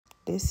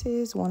This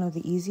is one of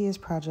the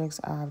easiest projects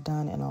I've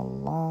done in a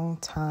long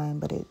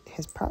time, but it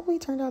has probably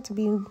turned out to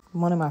be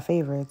one of my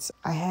favorites.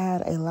 I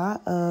had a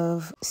lot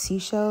of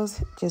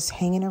seashells just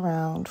hanging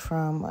around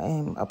from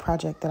a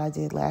project that I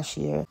did last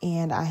year,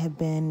 and I have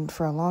been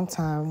for a long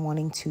time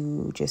wanting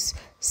to just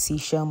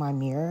seashell my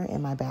mirror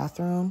in my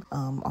bathroom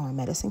on my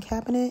medicine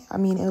cabinet. I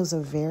mean, it was a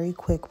very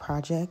quick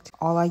project.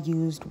 All I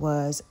used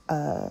was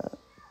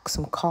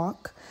some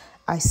caulk.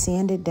 I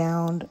sanded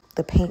down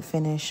the paint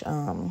finish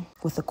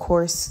with a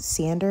coarse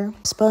sander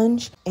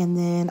sponge, and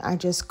then I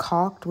just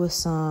caulked with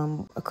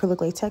some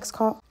acrylic latex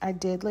caulk. I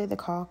did lay the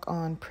caulk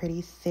on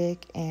pretty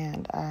thick,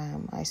 and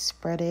I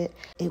spread it.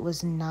 It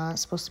was not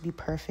supposed to be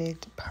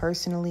perfect.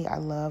 Personally, I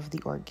love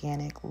the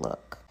organic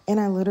look. And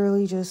I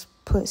literally just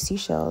put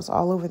seashells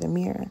all over the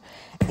mirror,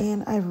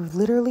 and I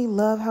literally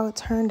love how it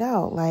turned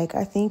out. Like,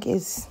 I think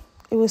it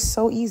was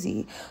so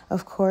easy.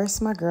 Of course,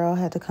 my girl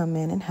had to come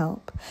in and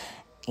help,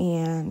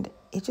 and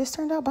it just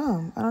turned out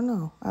bomb. I don't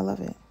know. I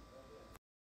love it.